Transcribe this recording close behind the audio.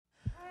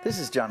This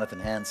is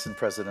Jonathan Hansen,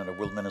 President of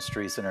World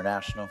Ministries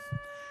International,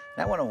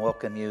 and I want to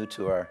welcome you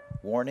to our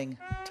Warning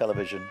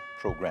television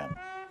program.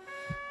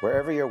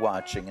 Wherever you're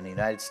watching in the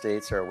United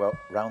States or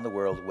around the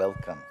world,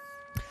 welcome.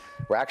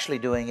 We're actually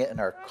doing it in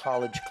our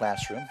college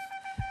classroom.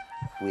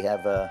 We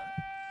have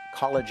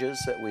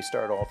colleges that we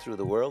start all through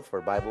the world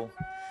for Bible.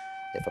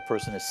 If a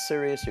person is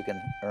serious, you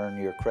can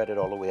earn your credit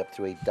all the way up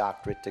to a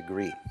doctorate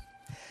degree.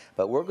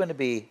 But we're going to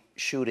be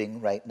shooting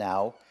right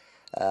now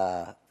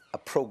a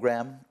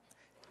program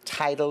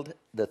titled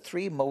The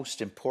Three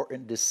Most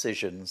Important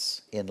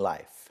Decisions in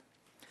Life.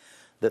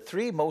 The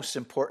three most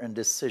important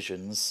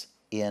decisions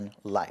in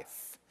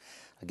life.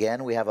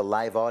 Again, we have a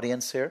live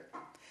audience here,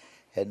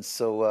 and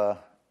so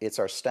it's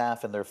our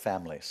staff and their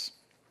families.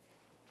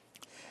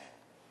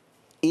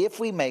 If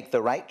we make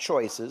the right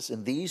choices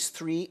in these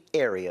three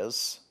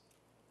areas,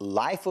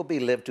 life will be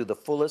lived to the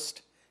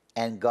fullest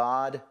and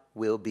God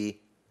will be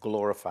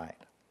glorified.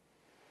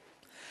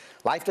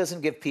 Life doesn't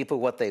give people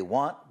what they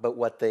want, but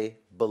what they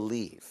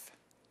believe.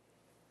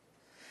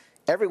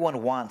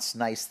 Everyone wants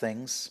nice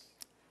things,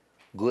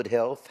 good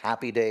health,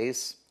 happy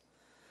days,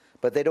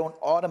 but they don't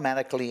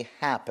automatically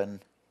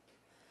happen.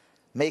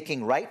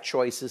 Making right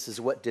choices is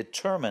what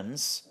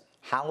determines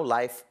how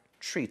life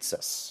treats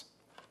us.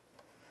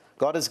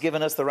 God has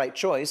given us the right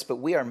choice, but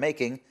we are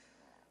making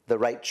the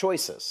right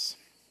choices.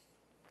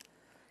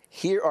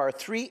 Here are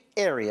three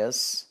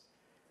areas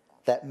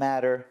that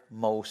matter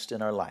most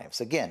in our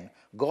lives. Again,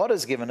 God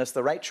has given us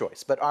the right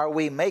choice, but are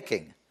we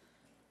making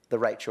the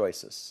right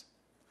choices?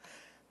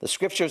 The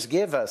scriptures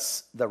give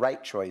us the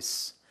right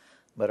choice,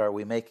 but are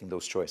we making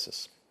those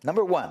choices?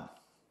 Number one,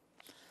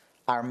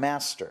 our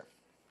master.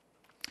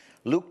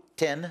 Luke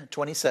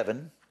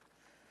 10:27,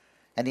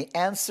 and he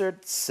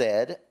answered,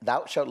 said,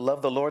 Thou shalt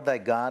love the Lord thy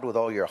God with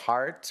all your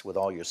heart, with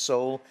all your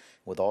soul,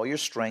 with all your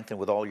strength, and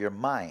with all your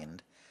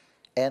mind,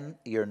 and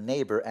your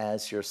neighbor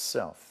as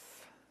yourself.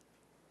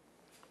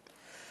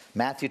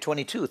 Matthew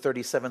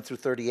 22:37 through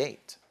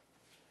 38.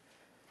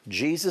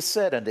 Jesus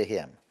said unto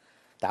him,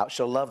 Thou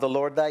shalt love the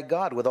Lord thy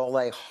God with all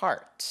thy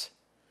heart,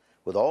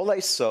 with all thy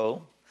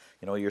soul.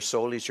 You know, your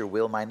soul is your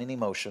will, mind, and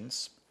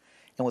emotions,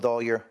 and with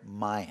all your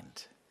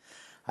mind.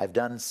 I've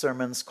done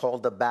sermons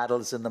called The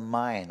Battles in the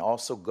Mind.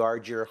 Also,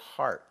 guard your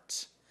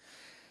heart.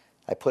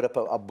 I put up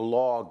a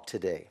blog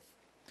today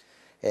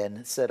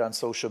and said on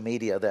social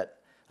media that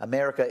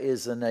America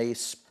is in a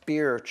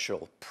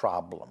spiritual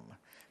problem.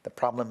 The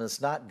problem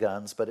is not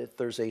guns, but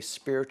there's a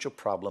spiritual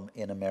problem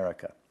in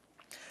America.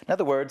 In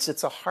other words,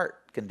 it's a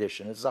heart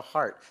condition. It's a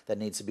heart that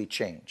needs to be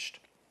changed.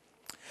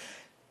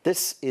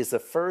 This is the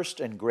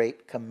first and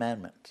great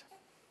commandment.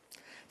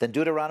 Then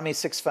Deuteronomy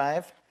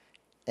 6:5,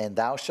 and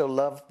thou shalt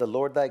love the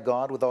Lord thy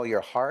God with all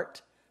your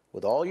heart,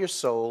 with all your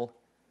soul,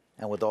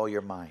 and with all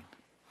your mind.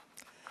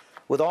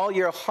 With all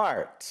your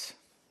heart.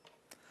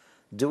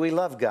 Do we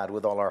love God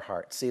with all our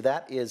heart? See,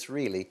 that is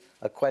really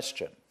a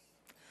question.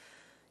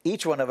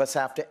 Each one of us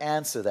have to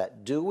answer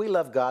that. Do we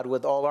love God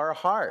with all our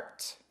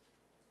heart?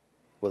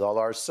 With all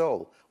our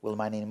soul, will,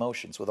 mind, and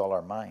emotions, with all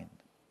our mind.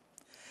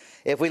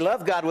 If we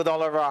love God with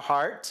all of our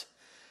heart,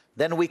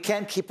 then we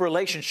can keep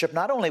relationship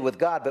not only with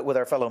God, but with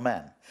our fellow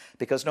men.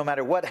 Because no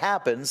matter what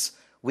happens,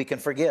 we can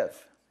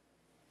forgive.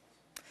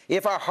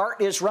 If our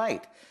heart is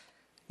right,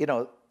 you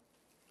know,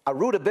 a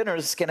root of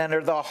bitterness can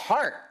enter the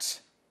heart.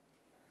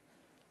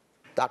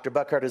 Dr.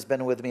 Buckhart has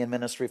been with me in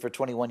ministry for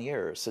 21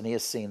 years, and he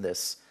has seen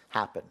this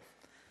happen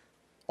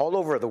all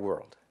over the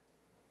world.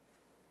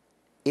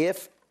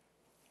 If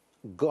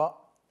God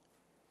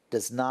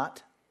does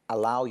not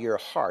allow your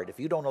heart, if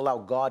you don't allow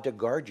God to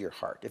guard your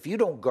heart, if you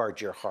don't guard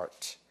your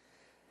heart,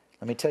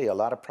 let me tell you, a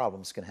lot of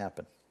problems can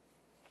happen.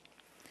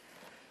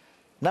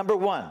 Number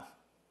one,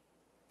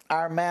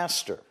 our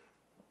master.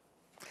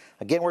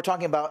 Again, we're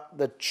talking about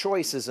the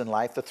choices in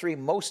life, the three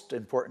most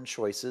important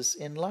choices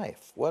in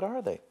life. What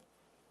are they?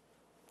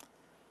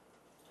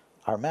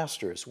 Our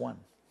master is one.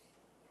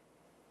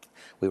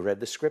 We read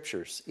the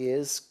scriptures.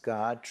 Is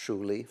God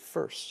truly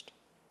first?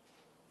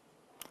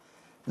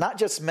 Not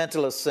just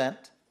mental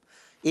assent,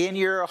 in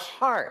your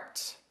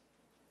heart.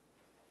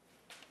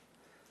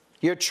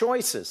 Your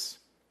choices.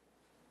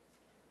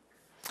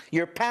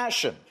 Your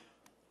passion.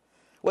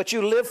 What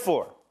you live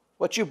for.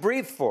 What you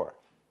breathe for.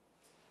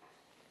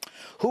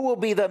 Who will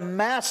be the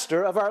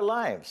master of our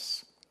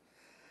lives?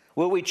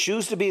 Will we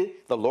choose to be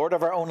the Lord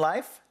of our own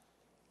life?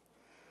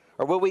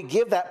 Or will we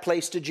give that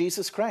place to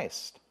Jesus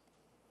Christ?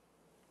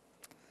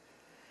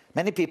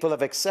 Many people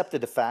have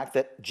accepted the fact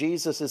that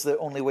Jesus is the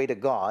only way to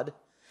God.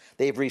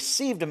 They've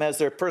received him as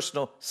their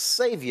personal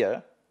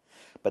Savior,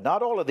 but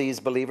not all of these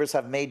believers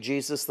have made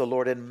Jesus the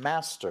Lord and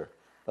Master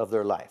of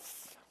their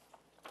life.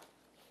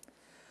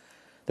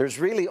 There's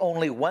really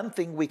only one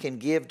thing we can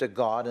give to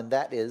God, and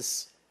that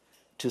is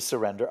to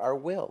surrender our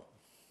will.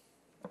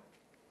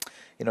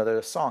 You know,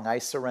 there's a song, I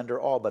surrender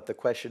all, but the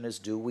question is,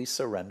 do we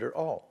surrender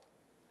all?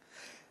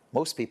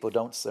 Most people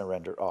don't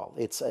surrender all.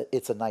 It's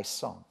a nice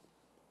song.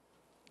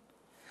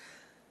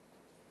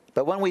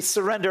 But when we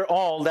surrender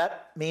all,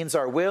 that means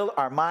our will,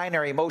 our mind,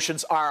 our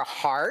emotions, our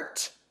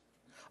heart,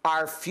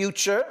 our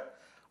future,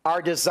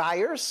 our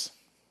desires.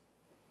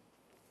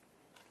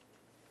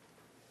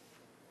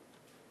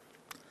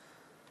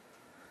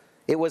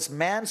 It was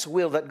man's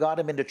will that got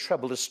him into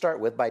trouble to start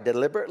with by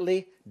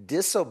deliberately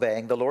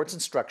disobeying the Lord's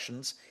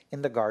instructions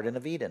in the Garden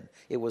of Eden.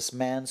 It was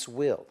man's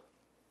will.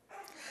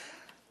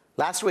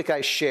 Last week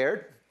I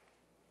shared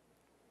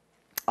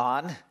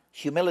on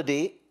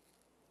humility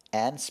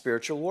and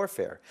spiritual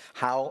warfare,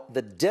 how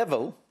the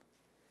devil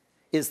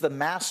is the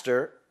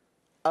master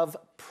of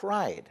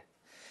pride.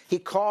 He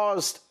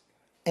caused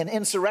an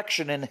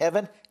insurrection in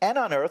heaven and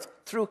on earth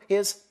through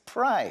his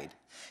pride.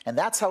 And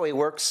that's how he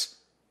works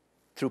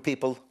through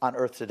people on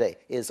earth today,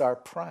 is our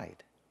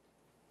pride.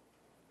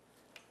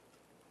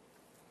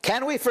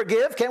 Can we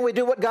forgive? Can we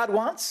do what God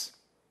wants?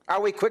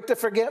 Are we quick to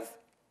forgive?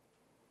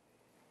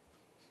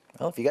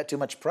 Well, if you got too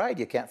much pride,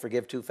 you can't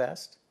forgive too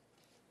fast.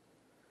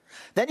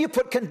 Then you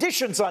put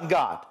conditions on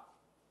God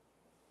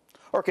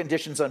or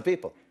conditions on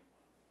people.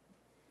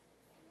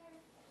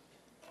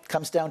 It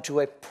comes down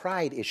to a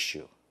pride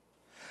issue.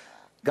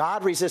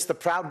 God resists the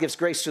proud, gives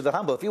grace to the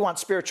humble. If you want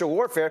spiritual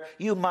warfare,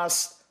 you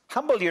must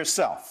humble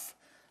yourself.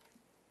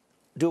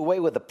 Do away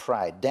with the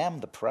pride.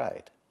 Damn the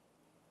pride.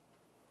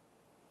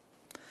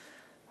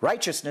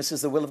 Righteousness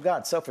is the will of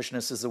God.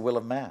 Selfishness is the will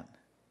of man.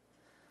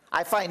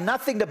 I find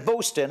nothing to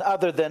boast in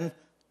other than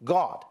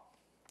God.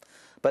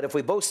 But if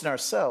we boast in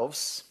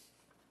ourselves,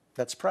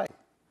 that's pride.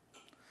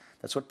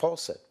 That's what Paul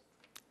said.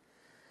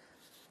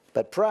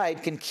 But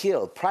pride can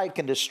kill. Pride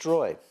can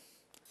destroy.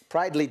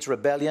 Pride leads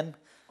rebellion,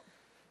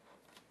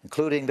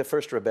 including the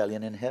first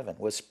rebellion in heaven,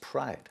 was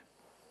pride.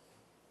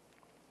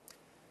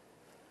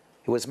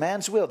 It was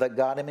man's will that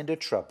got him into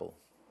trouble,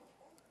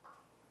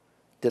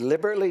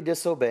 deliberately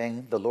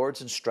disobeying the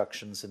Lord's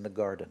instructions in the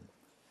garden.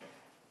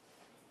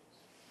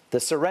 The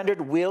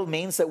surrendered will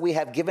means that we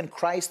have given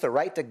Christ the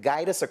right to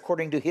guide us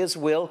according to his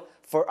will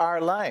for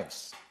our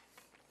lives.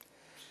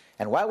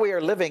 And while we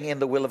are living in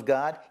the will of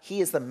God,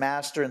 he is the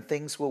master and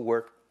things will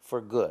work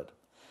for good.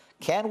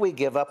 Can we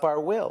give up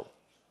our will?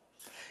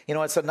 You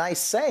know, it's a nice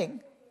saying,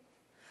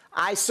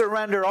 I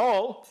surrender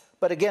all,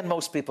 but again,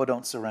 most people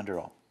don't surrender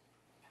all.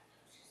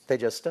 They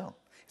just don't.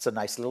 It's a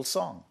nice little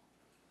song.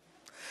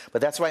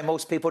 But that's why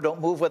most people don't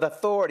move with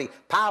authority,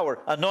 power,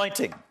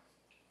 anointing.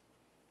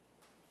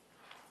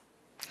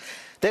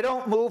 They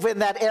don't move in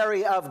that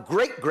area of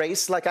great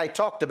grace like I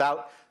talked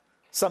about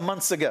some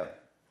months ago.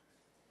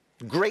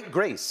 Great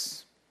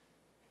grace.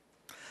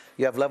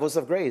 You have levels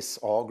of grace.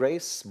 All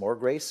grace, more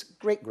grace,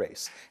 great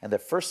grace. And the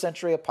first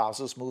century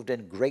apostles moved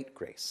in great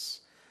grace.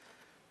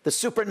 The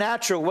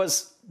supernatural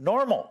was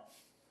normal.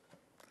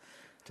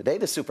 Today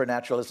the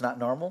supernatural is not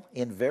normal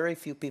in very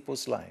few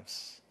people's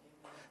lives.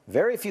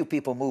 Very few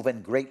people move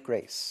in great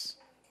grace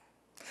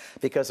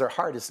because their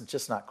heart is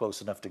just not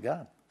close enough to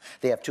God.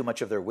 They have too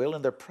much of their will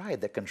and their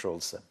pride that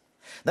controls them.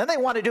 Then they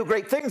want to do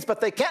great things, but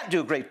they can't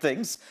do great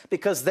things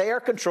because they are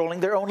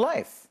controlling their own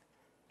life.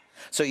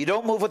 So you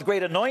don't move with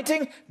great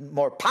anointing,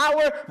 more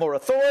power, more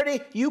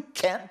authority. You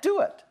can't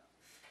do it.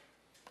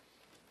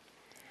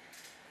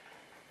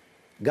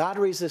 God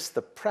resists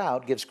the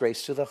proud, gives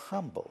grace to the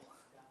humble.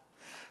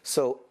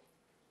 So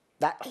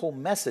that whole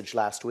message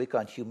last week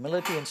on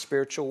humility and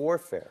spiritual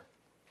warfare.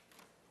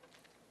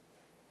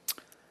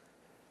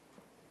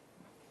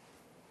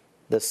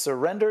 The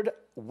surrendered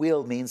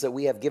will means that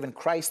we have given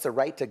Christ the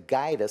right to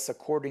guide us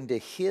according to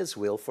his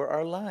will for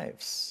our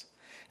lives.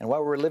 And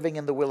while we're living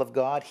in the will of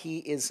God, he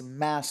is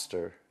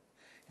master,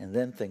 and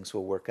then things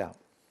will work out.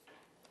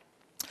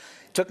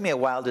 It took me a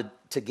while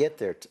to get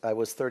there. I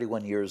was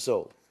 31 years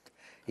old,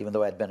 even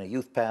though I'd been a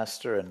youth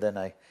pastor, and then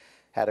I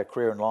had a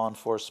career in law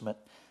enforcement.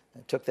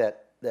 I took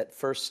that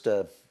first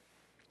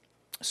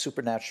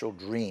supernatural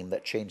dream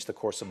that changed the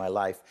course of my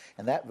life,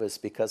 and that was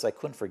because I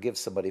couldn't forgive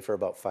somebody for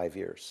about 5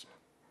 years.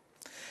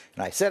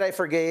 And I said I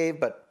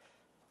forgave, but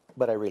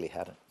I really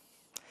hadn't.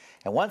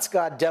 And once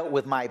God dealt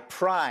with my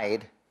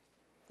pride,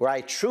 where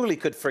I truly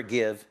could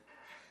forgive,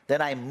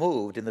 then I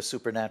moved in the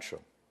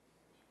supernatural.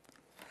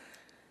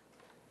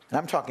 And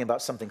I'm talking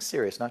about something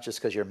serious, not just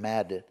because you're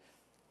mad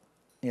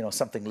that,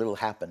 something little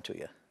happened to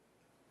you.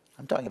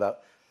 I'm talking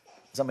about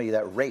somebody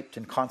that raped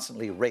and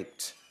constantly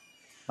raped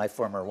my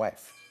former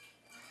wife.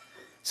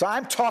 So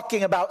I'm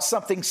talking about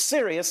something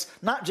serious,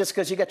 not just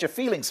because you got your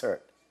feelings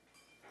hurt.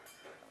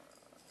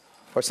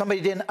 Or somebody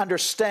didn't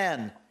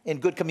understand in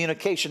good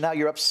communication, now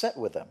you're upset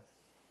with them.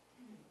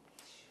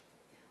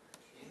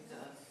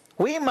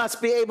 We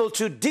must be able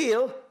to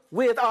deal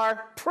with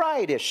our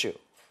pride issue.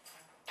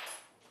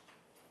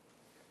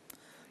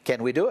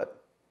 Can we do it?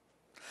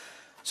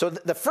 So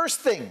the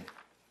first thing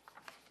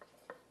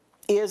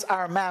is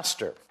our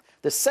master.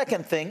 The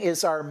second thing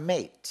is our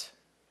mate.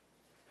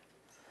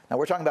 Now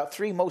we're talking about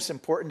three most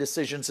important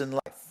decisions in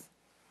life.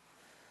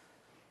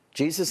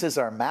 Jesus is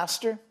our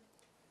master,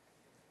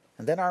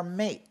 and then our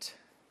mate.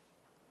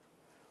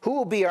 Who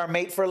will be our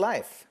mate for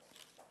life?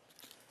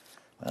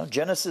 Well,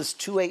 Genesis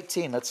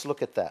 2:18, let's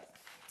look at that.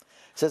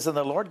 It says, and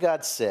the Lord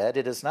God said,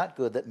 it is not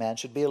good that man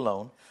should be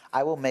alone.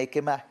 I will make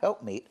him a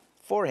helpmeet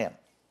for him.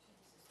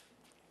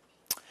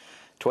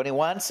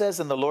 21 says,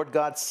 and the Lord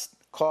God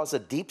caused a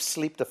deep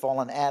sleep to fall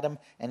on Adam,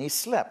 and he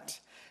slept.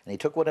 And he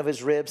took one of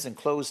his ribs and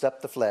closed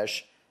up the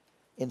flesh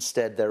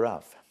instead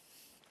thereof.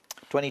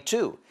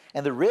 22.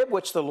 And the rib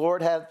which the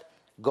Lord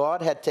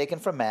God had taken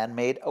from man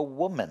made a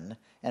woman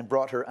and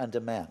brought her unto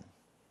man.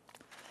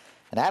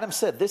 And Adam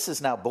said, This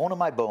is now bone of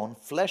my bone,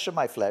 flesh of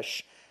my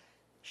flesh.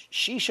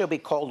 She shall be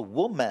called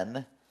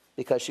woman,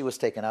 because she was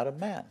taken out of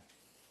man.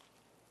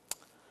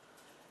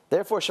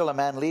 Therefore shall a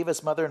man leave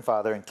his mother and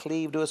father and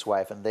cleave to his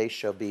wife, and they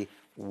shall be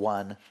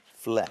one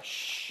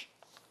flesh.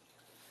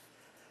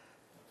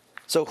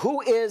 So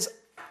who is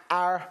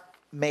our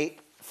mate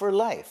for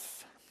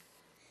life?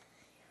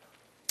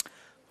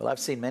 Well, I've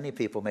seen many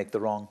people make the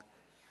wrong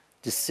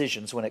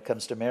decisions when it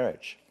comes to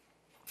marriage.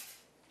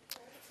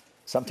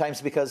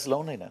 Sometimes because of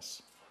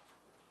loneliness.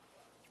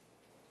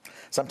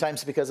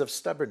 Sometimes because of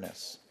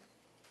stubbornness.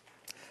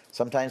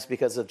 Sometimes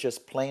because of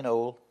just plain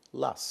old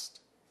lust.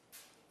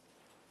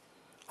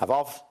 I've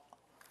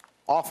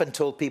often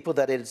told people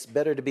that it's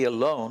better to be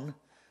alone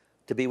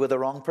to be with the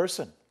wrong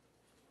person.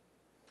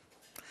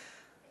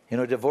 You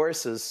know,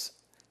 divorces,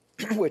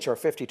 which are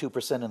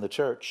 52% in the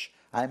church,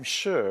 I'm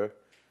sure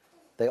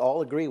they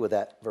all agree with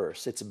that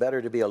verse. It's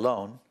better to be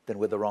alone than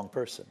with the wrong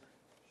person.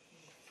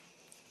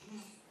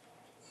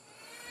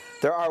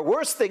 There are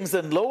worse things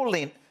than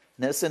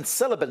loneliness and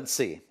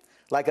celibacy,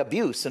 like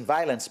abuse and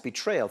violence,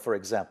 betrayal, for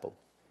example.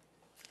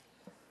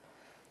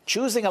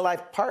 Choosing a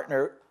life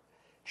partner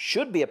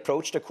should be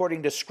approached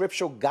according to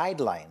scriptural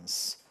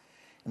guidelines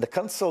in the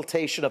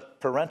consultation of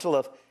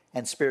parental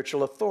and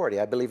spiritual authority.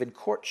 I believe in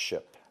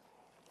courtship.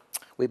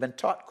 We've been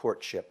taught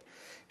courtship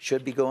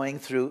should be going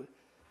through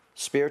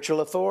spiritual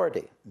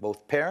authority,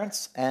 both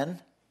parents and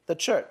the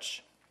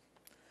church.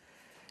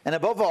 And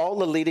above all,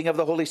 the leading of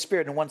the Holy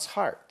Spirit in one's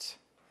heart.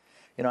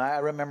 You know, I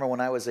remember when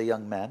I was a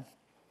young man,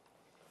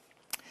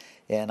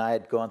 and I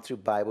had gone through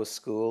Bible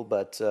school,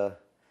 but, you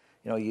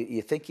know,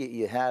 you think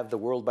you have the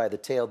world by the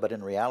tail, but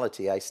in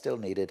reality, I still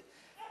needed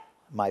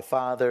my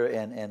father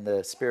and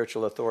the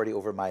spiritual authority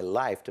over my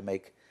life to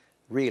make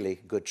really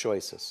good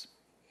choices.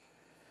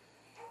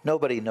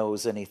 Nobody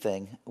knows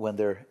anything when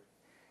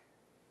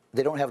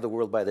they don't have the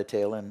world by the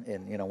tail,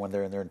 and you know, when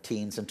they're in their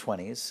teens and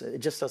 20s. It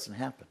just doesn't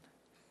happen.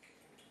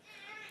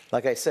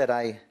 Like I said,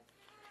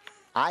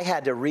 I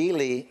had to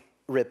really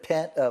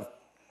repent of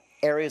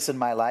areas in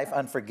my life,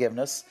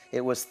 unforgiveness.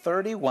 It was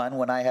 31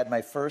 when I had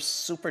my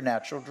first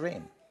supernatural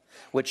dream,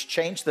 which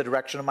changed the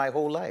direction of my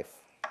whole life.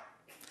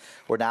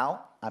 Where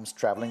now I'm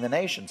traveling the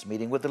nations,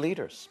 meeting with the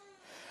leaders.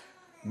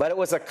 But it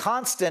was a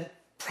constant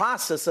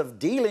process of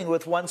dealing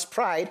with one's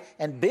pride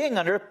and being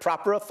under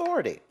proper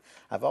authority.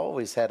 I've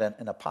always had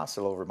an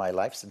apostle over my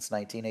life since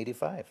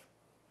 1985.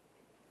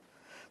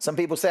 Some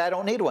people say, I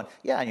don't need one.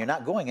 Yeah, and you're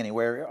not going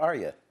anywhere, are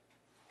you?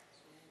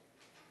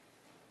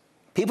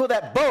 People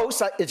that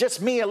boast, it's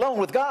just me alone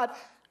with God,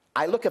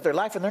 I look at their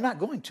life and they're not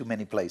going too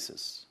many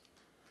places.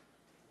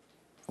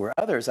 Where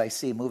others I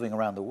see moving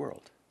around the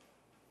world.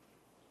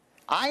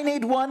 I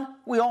need one,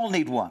 we all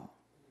need one.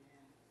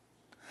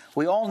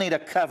 We all need a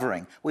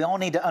covering. We all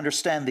need to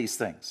understand these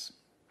things.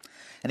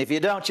 And if you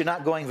don't, you're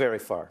not going very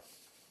far.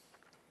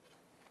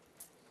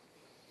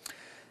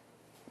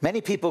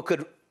 Many people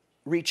could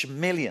reach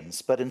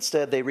millions, but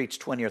instead they reach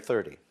 20 or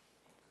 30.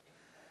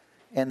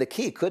 And the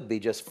key could be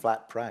just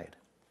flat pride.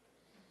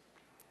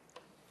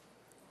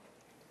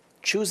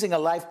 Choosing a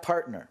life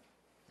partner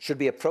should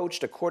be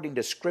approached according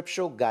to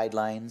scriptural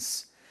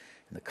guidelines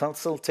in the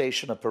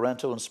consultation of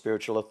parental and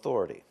spiritual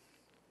authority.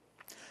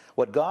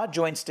 What God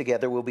joins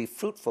together will be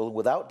fruitful,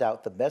 without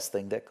doubt, the best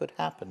thing that could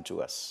happen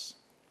to us.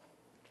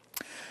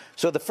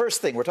 So the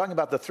first thing, we're talking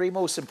about the three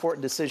most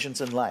important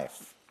decisions in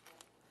life.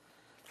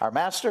 Our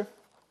master,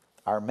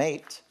 our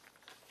mate,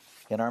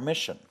 and our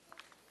mission.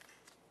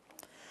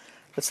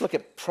 Let's look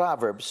at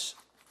Proverbs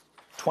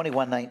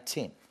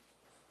 21:19.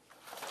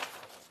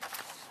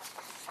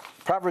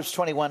 Proverbs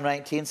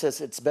 21:19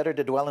 says, it's better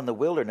to dwell in the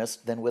wilderness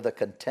than with a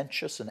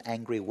contentious and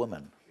angry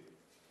woman.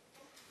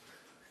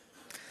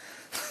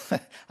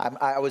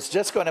 I was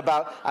just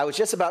about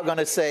going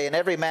to say, and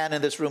every man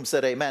in this room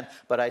said amen,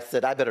 but I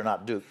said, I better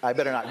not go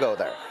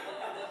there.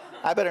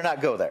 I better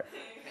not go there.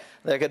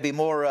 There could be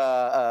more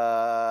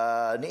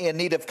in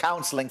need of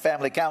counseling,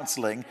 family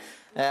counseling,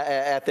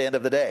 at the end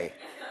of the day.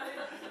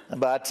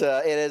 But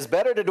it is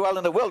better to dwell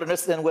in the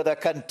wilderness than with a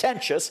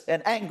contentious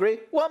and angry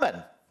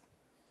woman.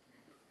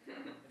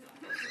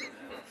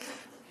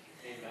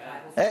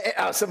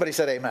 Oh, somebody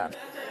said amen.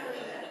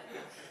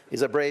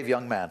 He's a brave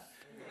young man.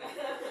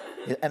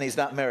 And he's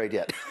not married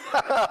yet.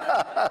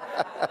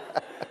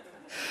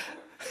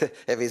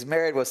 If he's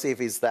married, we'll see if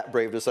he's that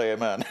brave to say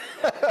amen.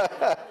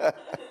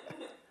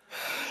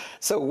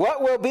 So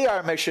what will be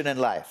our mission in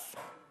life?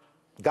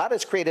 God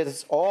has created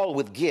us all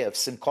with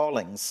gifts and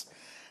callings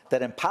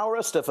that empower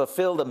us to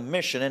fulfill the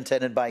mission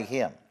intended by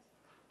Him.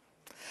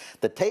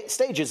 The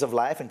stages of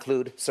life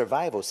include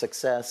survival,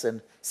 success,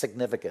 and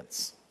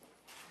significance.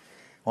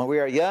 When we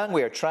are young,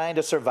 we are trying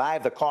to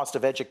survive the cost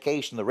of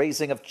education, the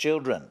raising of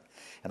children,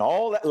 and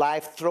all that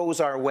life throws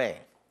our way.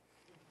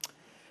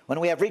 When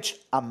we have reached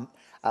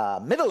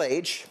middle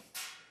age,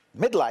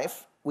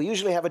 midlife, we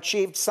usually have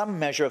achieved some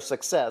measure of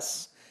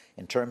success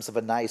in terms of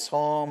a nice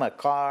home, a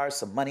car,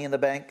 some money in the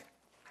bank.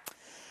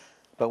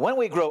 But when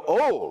we grow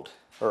old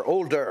or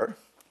older,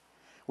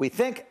 we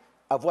think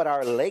of what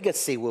our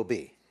legacy will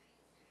be.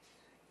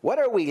 What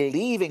are we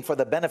leaving for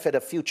the benefit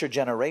of future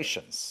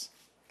generations?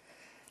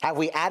 Have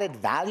we added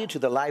value to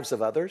the lives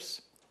of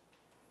others?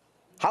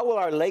 How will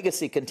our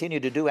legacy continue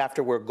to do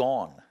after we're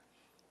gone?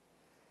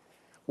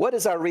 What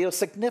is our real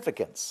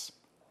significance?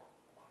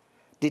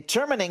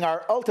 Determining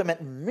our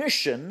ultimate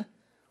mission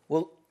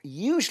will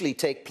usually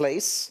take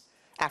place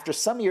after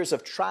some years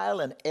of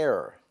trial and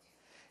error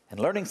and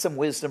learning some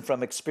wisdom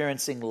from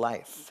experiencing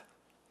life.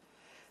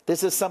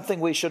 This is something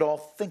we should all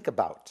think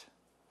about.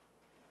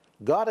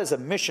 God has a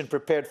mission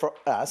prepared for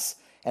us,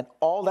 and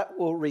all that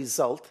will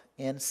result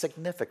in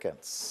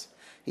significance.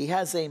 He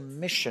has a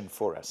mission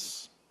for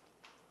us.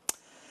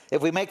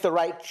 If we make the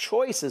right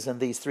choices in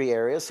these three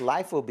areas,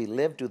 life will be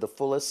lived to the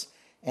fullest,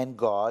 and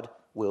God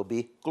will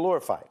be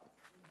glorified.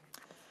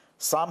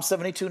 Psalm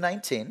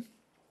 72:19.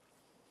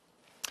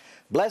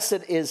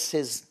 Blessed is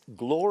his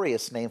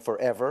glorious name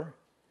forever,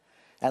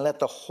 and let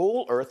the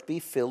whole earth be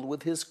filled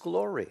with his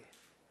glory.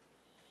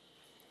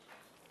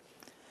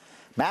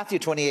 Matthew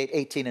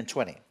 28:18 and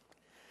 20.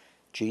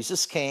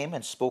 Jesus came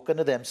and spoke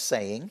unto them,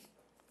 saying,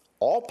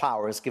 all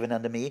power is given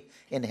unto me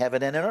in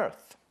heaven and in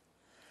earth.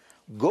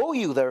 Go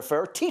you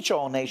therefore, teach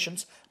all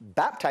nations,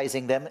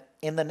 baptizing them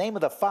in the name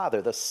of the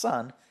Father, the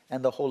Son,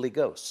 and the Holy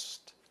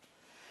Ghost,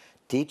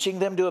 teaching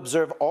them to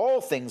observe all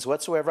things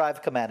whatsoever I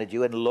have commanded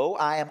you, and lo,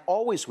 I am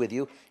always with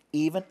you,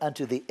 even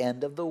unto the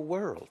end of the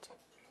world.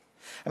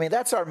 I mean,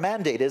 that's our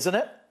mandate, isn't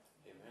it?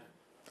 Amen.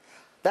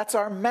 That's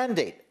our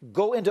mandate.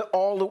 Go into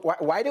all the...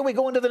 Why do we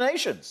go into the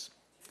nations?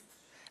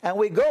 And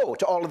we go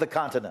to all of the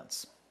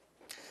continents.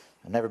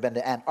 I've never been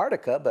to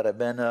Antarctica, but I've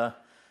been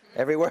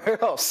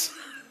everywhere else.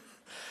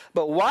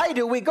 But why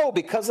do we go?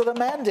 Because of the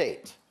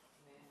mandate.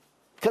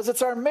 Because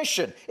it's our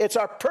mission. It's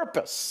our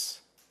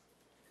purpose.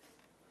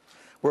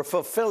 We're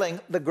fulfilling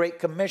the Great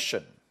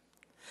Commission.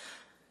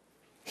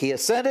 He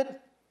ascended.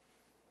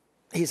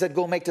 He said,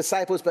 go make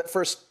disciples, but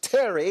first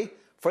tarry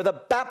for the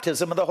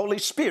baptism of the Holy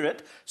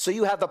Spirit, so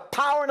you have the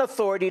power and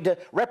authority to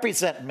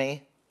represent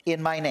me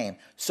in my name.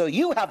 So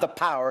you have the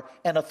power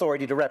and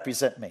authority to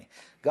represent me.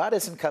 God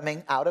isn't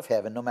coming out of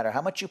heaven, no matter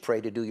how much you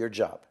pray, to do your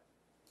job.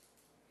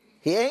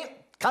 He ain't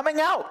coming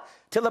out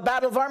till the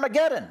battle of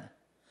Armageddon.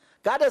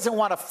 God doesn't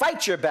want to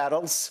fight your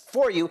battles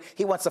for you.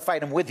 He wants to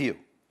fight them with you.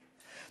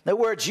 In other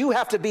words, you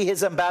have to be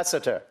his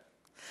ambassador.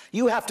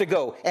 You have to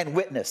go and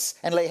witness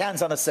and lay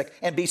hands on the sick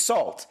and be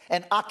salt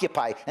and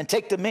occupy and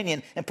take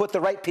dominion and put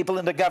the right people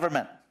into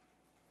government.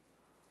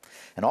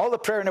 And all the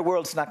prayer in the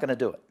world is not going to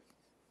do it.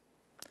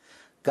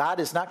 God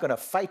is not going to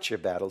fight your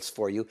battles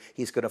for you.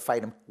 He's going to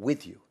fight them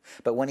with you.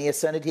 But when he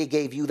ascended, he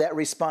gave you that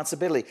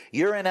responsibility.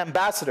 You're an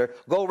ambassador.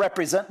 Go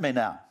represent me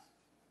now.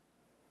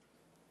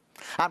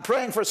 I'm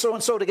praying for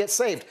so-and-so to get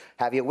saved.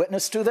 Have you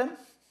witnessed to them?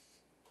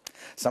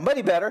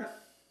 Somebody better.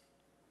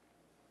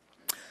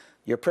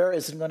 Your prayer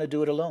isn't going to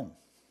do it alone.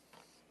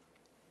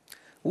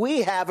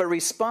 We have a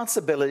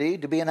responsibility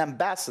to be an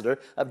ambassador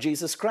of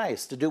Jesus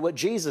Christ, to do what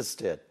Jesus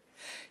did.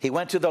 He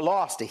went to the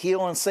lost to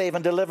heal and save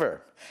and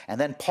deliver.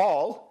 And then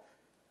Paul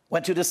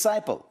went to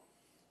disciple.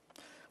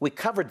 We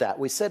covered that.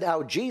 We said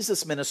how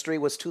Jesus' ministry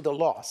was to the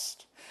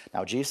lost.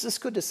 Now, Jesus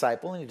could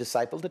disciple, and he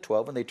discipled the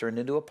 12, and they turned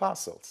into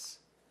apostles.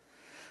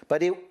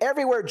 But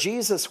everywhere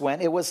Jesus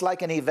went, it was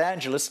like an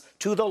evangelist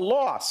to the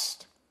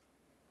lost,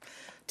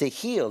 to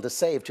heal, to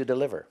save, to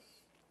deliver.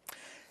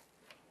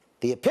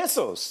 The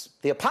epistles,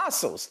 the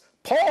apostles,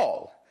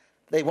 Paul,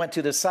 they went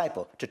to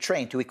disciple, to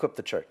train, to equip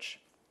the church.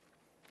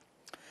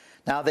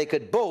 Now, they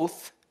could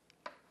both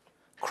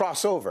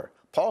cross over.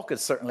 Paul could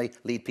certainly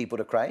lead people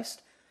to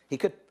Christ. He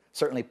could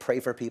certainly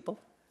pray for people.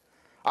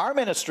 Our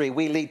ministry,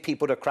 we lead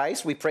people to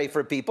Christ. We pray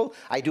for people.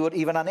 I do it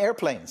even on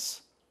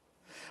airplanes.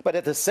 But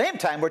at the same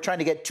time, we're trying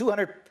to get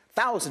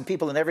 200,000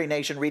 people in every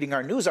nation reading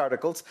our news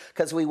articles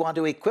because we want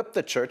to equip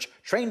the church,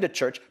 train the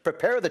church,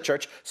 prepare the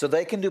church so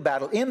they can do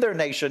battle in their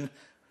nation,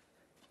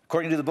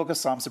 according to the book of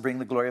Psalms, to bring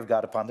the glory of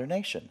God upon their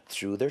nation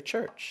through their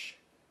church.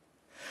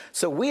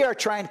 So we are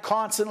trying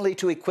constantly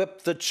to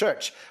equip the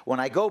church. When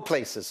I go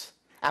places,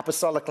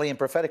 apostolically and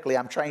prophetically,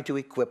 I'm trying to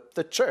equip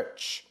the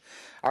church.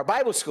 Our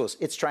Bible schools,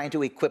 it's trying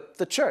to equip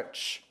the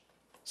church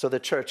so the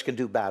church can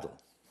do battle.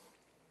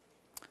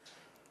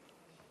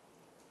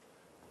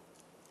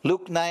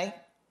 Luke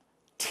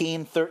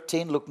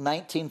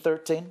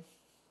 19:13.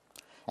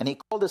 And he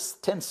called his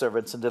 10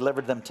 servants and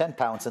delivered them 10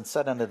 pounds and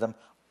said unto them,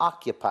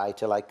 occupy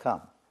till I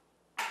come.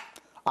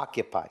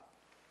 Occupy.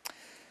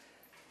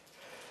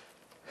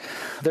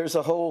 There's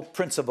a whole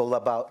principle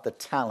about the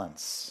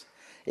talents.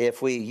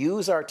 If we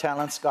use our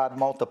talents, God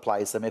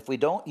multiplies them. If we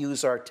don't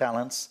use our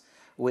talents,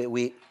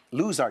 we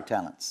lose our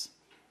talents.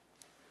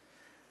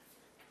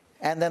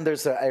 And then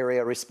there's an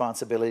area of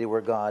responsibility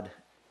where God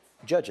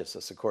judges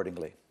us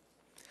accordingly.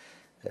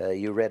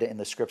 You read it in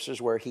the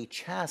scriptures where he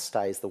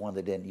chastised the one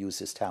that didn't use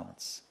his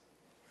talents.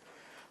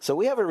 So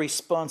we have a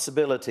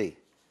responsibility,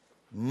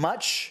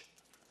 much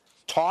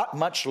taught,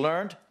 much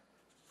learned,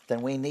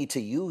 then we need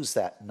to use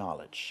that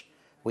knowledge.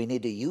 We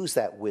need to use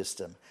that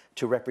wisdom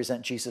to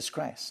represent Jesus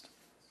Christ.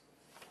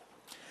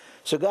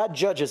 So God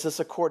judges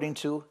us according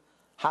to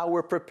how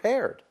we're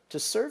prepared to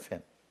serve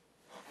him.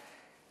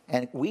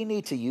 And we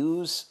need to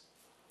use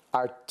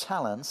our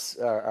talents,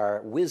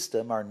 our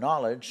wisdom, our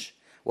knowledge,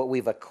 what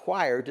we've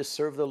acquired to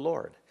serve the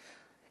Lord.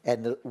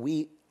 And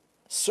we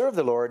serve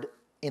the Lord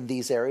in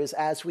these areas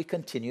as we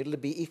continue to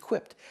be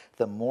equipped.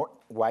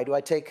 Why do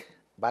I take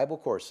Bible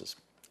courses?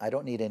 I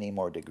don't need any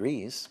more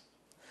degrees.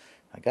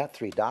 I got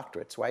 3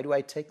 doctorates. Why do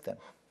I take them?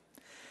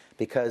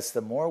 Because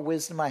the more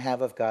wisdom I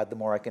have of God, the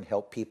more I can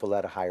help people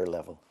at a higher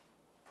level.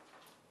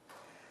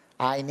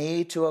 I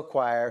need to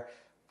acquire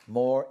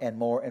more and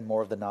more and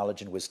more of the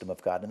knowledge and wisdom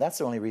of God. And that's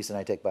the only reason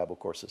I take Bible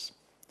courses.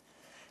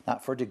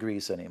 Not for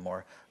degrees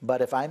anymore.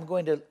 But if I'm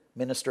going to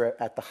minister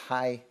at the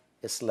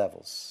highest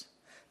levels,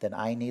 then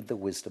I need the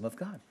wisdom of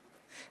God.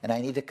 And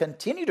I need to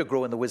continue to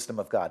grow in the wisdom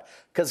of God.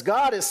 Because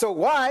God is so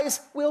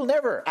wise, we'll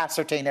never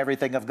ascertain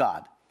everything of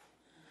God.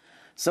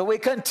 So we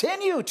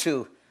continue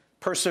to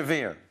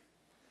persevere.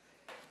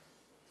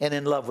 And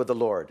in love with the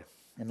Lord,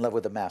 in love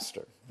with the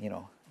Master,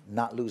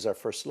 not lose our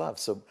first love.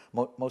 So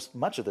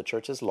much of the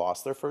church has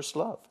lost their first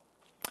love.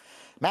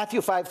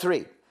 Matthew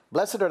 5:3,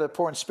 blessed are the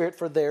poor in spirit,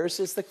 for theirs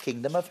is the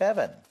kingdom of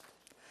heaven.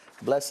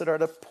 Blessed are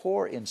the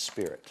poor in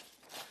spirit,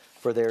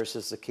 for theirs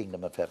is the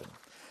kingdom of heaven.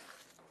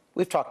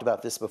 We've talked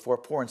about this before.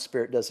 Poor in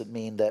spirit doesn't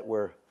mean that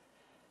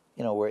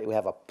we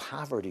have a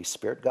poverty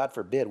spirit. God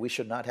forbid, we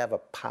should not have a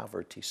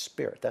poverty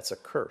spirit. That's a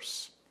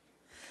curse.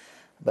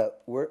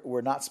 But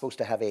we're not supposed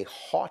to have a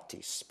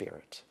haughty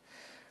spirit.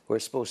 We're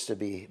supposed to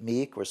be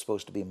meek. We're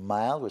supposed to be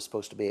mild. We're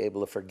supposed to be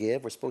able to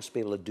forgive. We're supposed to be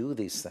able to do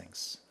these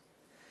things.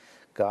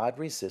 God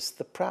resists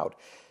the proud.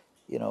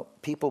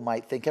 People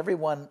might think,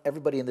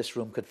 everybody in this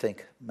room could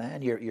think,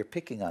 man, you're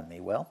picking on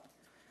me. Well,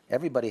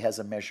 everybody has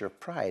a measure of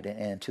pride.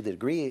 And to the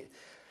degree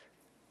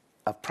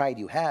of pride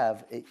you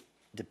have, it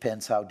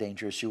depends how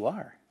dangerous you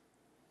are.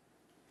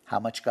 How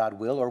much God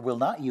will or will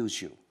not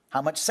use you.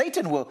 How much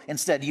Satan will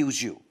instead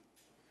use you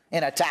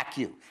and attack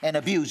you and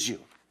abuse you.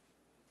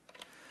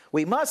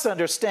 We must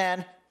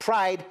understand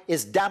pride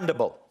is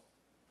damnable.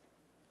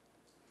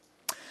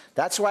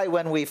 That's why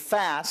when we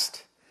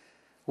fast,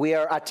 we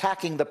are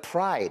attacking the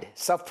pride,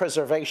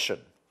 self-preservation.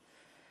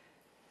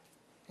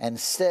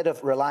 Instead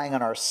of relying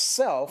on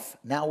ourselves,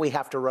 now we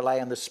have to rely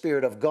on the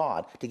Spirit of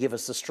God to give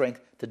us the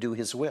strength to do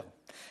his will.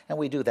 And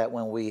we do that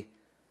when we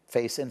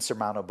face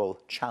insurmountable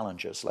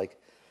challenges. Like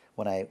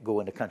when I go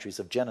into countries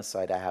of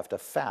genocide, I have to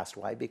fast.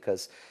 Why?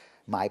 Because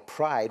my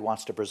pride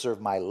wants to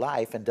preserve my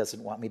life and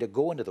doesn't want me to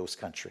go into those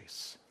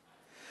countries.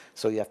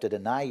 So you have to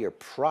deny your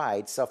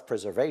pride,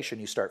 self-preservation.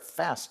 You start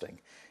fasting.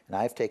 And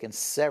I've taken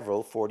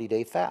several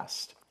 40-day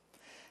fasts.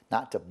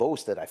 Not to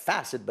boast that I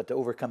fasted, but to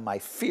overcome my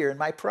fear and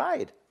my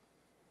pride.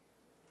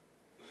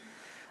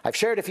 I've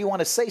shared if you want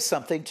to say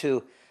something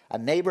to a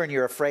neighbor and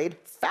you're afraid,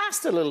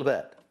 fast a little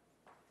bit.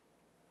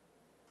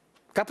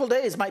 A couple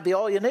days might be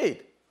all you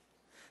need.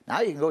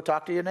 Now you can go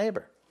talk to your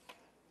neighbor.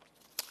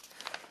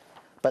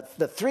 But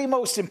the 3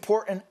 most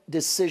important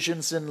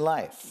decisions in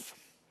life.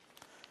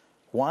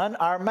 1,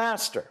 our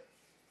master.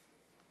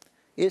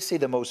 Is he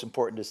the most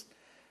important,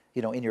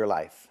 in your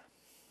life?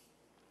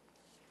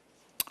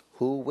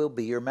 Who will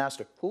be your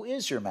master? Who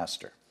is your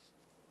master?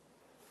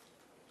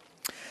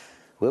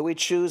 Will we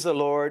choose the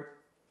Lord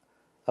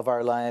of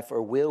our life,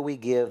 or will we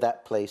give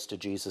that place to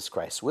Jesus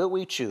Christ? Will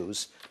we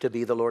choose to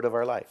be the Lord of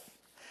our life?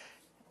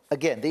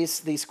 Again,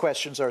 these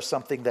questions are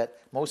something that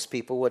most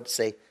people would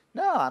say,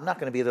 no, I'm not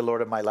going to be the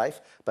Lord of my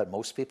life. But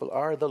most people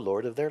are the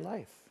Lord of their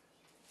life.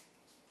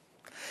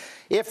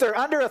 If they're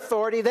under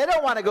authority, they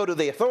don't want to go to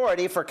the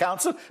authority for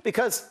counsel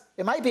because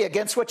it might be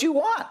against what you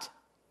want.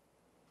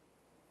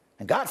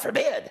 And God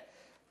forbid,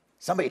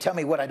 somebody tell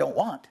me what I don't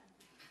want.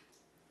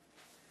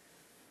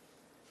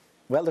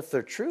 Well, if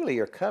they're truly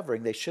your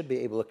covering, they should be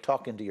able to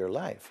talk into your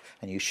life,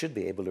 and you should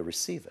be able to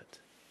receive it.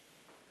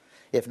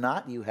 If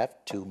not, you have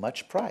too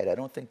much pride. I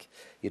don't think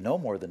you know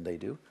more than they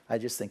do. I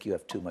just think you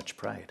have too much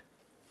pride.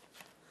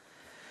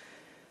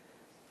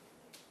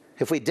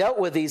 If we dealt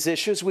with these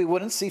issues, we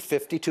wouldn't see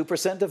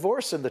 52%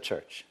 divorce in the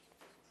church.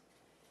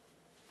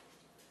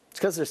 It's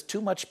because there's too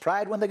much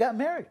pride when they got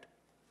married.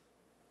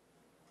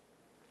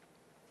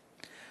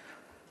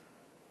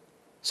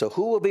 So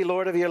who will be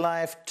Lord of your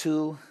life?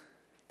 2,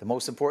 the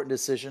most important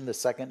decision. The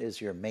second is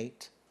your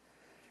mate.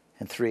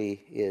 And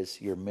 3 is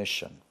your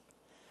mission.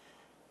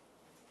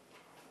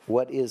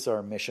 What is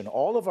our mission?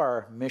 All of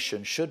our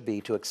mission should be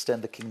to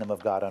extend the kingdom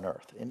of God on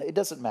earth. And it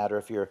doesn't matter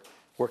if you're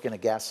working a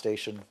gas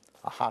station,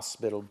 a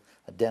hospital,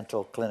 a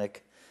dental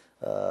clinic,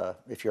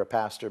 if you're a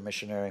pastor,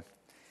 missionary.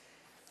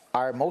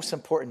 Our most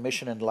important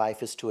mission in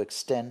life is to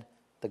extend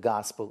the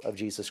gospel of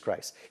Jesus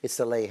Christ. It's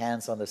to lay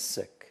hands on the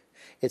sick.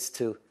 It's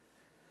to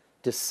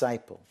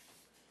disciple,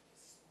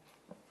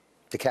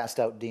 to cast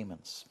out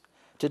demons,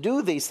 to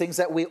do these things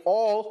that we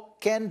all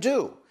can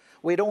do.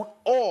 We don't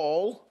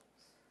all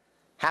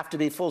have to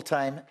be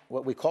full-time,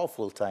 what we call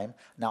full-time.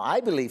 Now,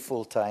 I believe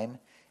full-time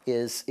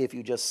is if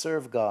you just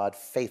serve God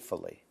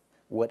faithfully,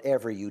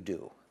 whatever you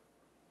do.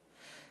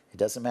 It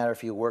doesn't matter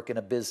if you work in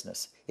a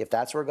business. If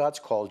that's where God's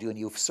called you and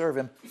you serve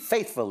Him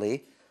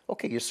faithfully,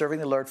 okay, you're serving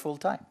the Lord full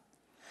time.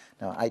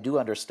 Now, I do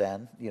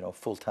understand,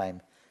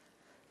 full-time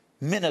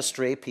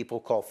ministry, people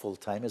call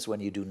full-time, is when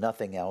you do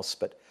nothing else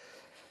but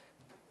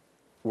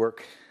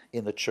work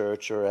in the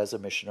church or as a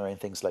missionary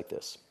and things like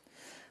this.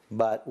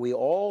 But we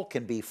all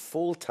can be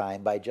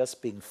full-time by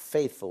just being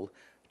faithful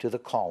to the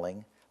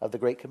calling of the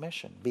Great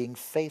Commission, being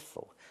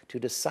faithful to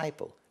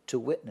disciple, to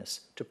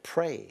witness, to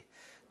pray,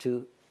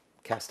 to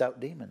cast out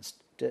demons,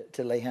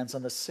 to lay hands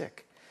on the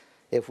sick.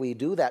 If we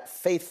do that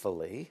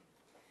faithfully,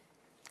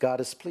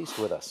 God is pleased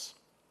with us.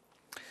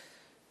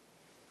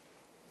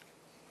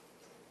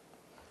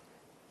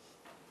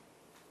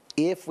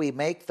 If we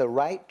make the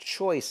right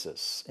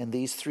choices in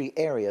these three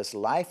areas,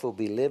 life will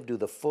be lived to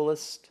the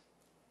fullest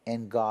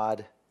and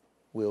God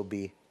will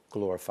be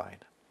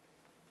glorified.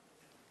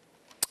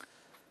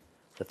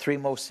 The three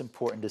most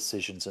important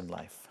decisions in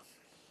life.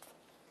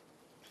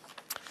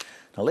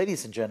 Now,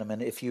 ladies and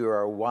gentlemen, if you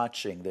are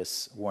watching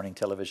this warning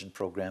television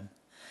program,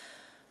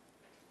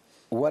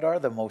 what are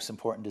the most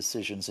important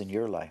decisions in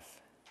your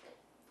life?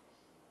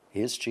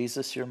 Is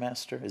Jesus your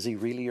master? Is He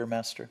really your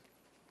master?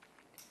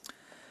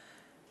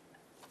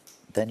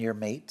 Then your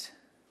mate.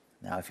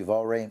 Now, if you've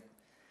already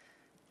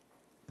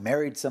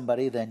married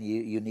somebody, then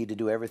you need to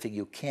do everything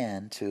you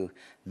can to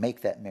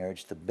make that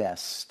marriage the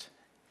best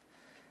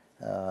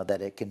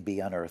that it can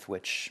be on earth,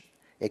 which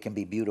it can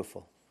be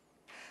beautiful.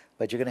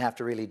 But you're going to have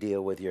to really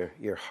deal with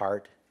your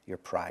heart, your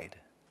pride.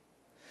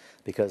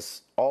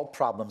 Because all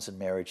problems in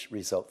marriage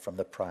result from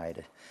the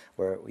pride,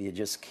 where you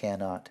just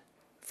cannot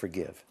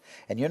forgive.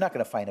 And you're not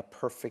going to find a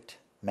perfect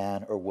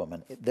man or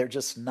woman. They're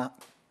just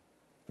not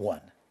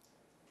one.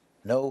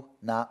 No,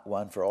 not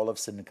one, for all have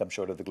sinned and come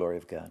short of the glory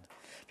of God.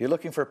 If you're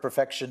looking for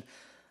perfection,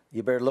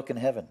 you better look in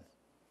heaven.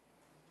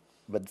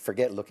 But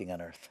forget looking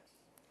on earth.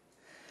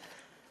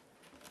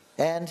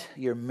 And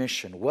your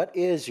mission. What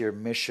is your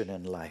mission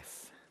in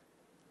life?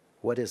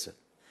 What is it?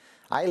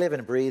 I live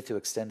and breathe to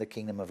extend the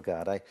kingdom of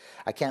God. I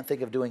can't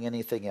think of doing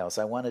anything else.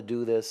 I want to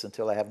do this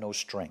until I have no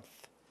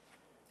strength.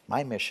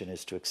 My mission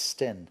is to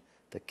extend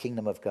the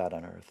kingdom of God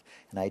on earth.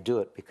 And I do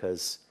it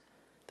because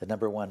the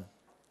number one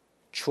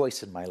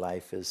choice in my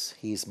life is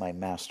He's my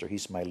master,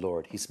 He's my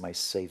Lord, He's my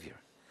Savior,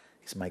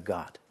 He's my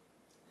God.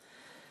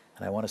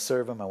 And I want to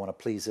serve Him, I want to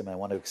please Him, I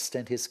want to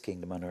extend His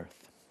kingdom on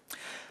earth.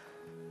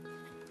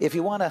 If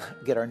you want to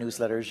get our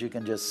newsletters, you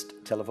can just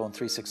telephone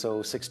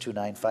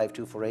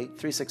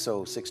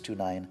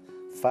 360-629-5248,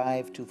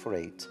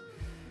 360-629-5248.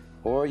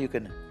 Or you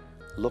can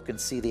look and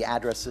see the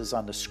addresses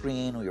on the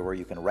screen where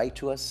you can write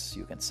to us,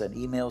 you can send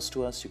emails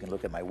to us, you can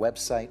look at my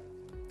website.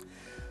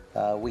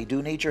 We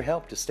do need your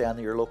help to stay on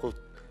your local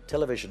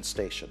television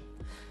station.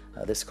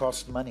 This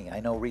costs money. I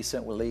know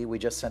recently we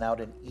just sent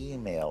out an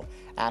email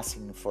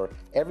asking for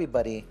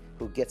everybody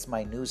who gets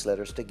my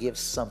newsletters to give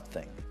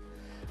something.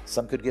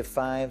 Some could give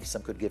 5,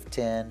 some could give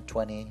 10,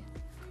 20,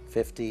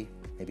 50,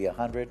 maybe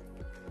 100,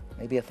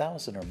 maybe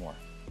 1,000 or more.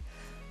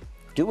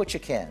 Do what you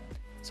can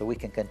so we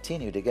can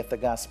continue to get the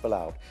gospel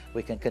out.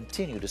 We can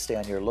continue to stay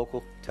on your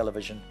local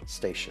television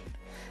station.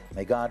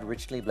 May God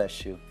richly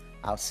bless you.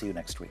 I'll see you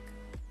next week.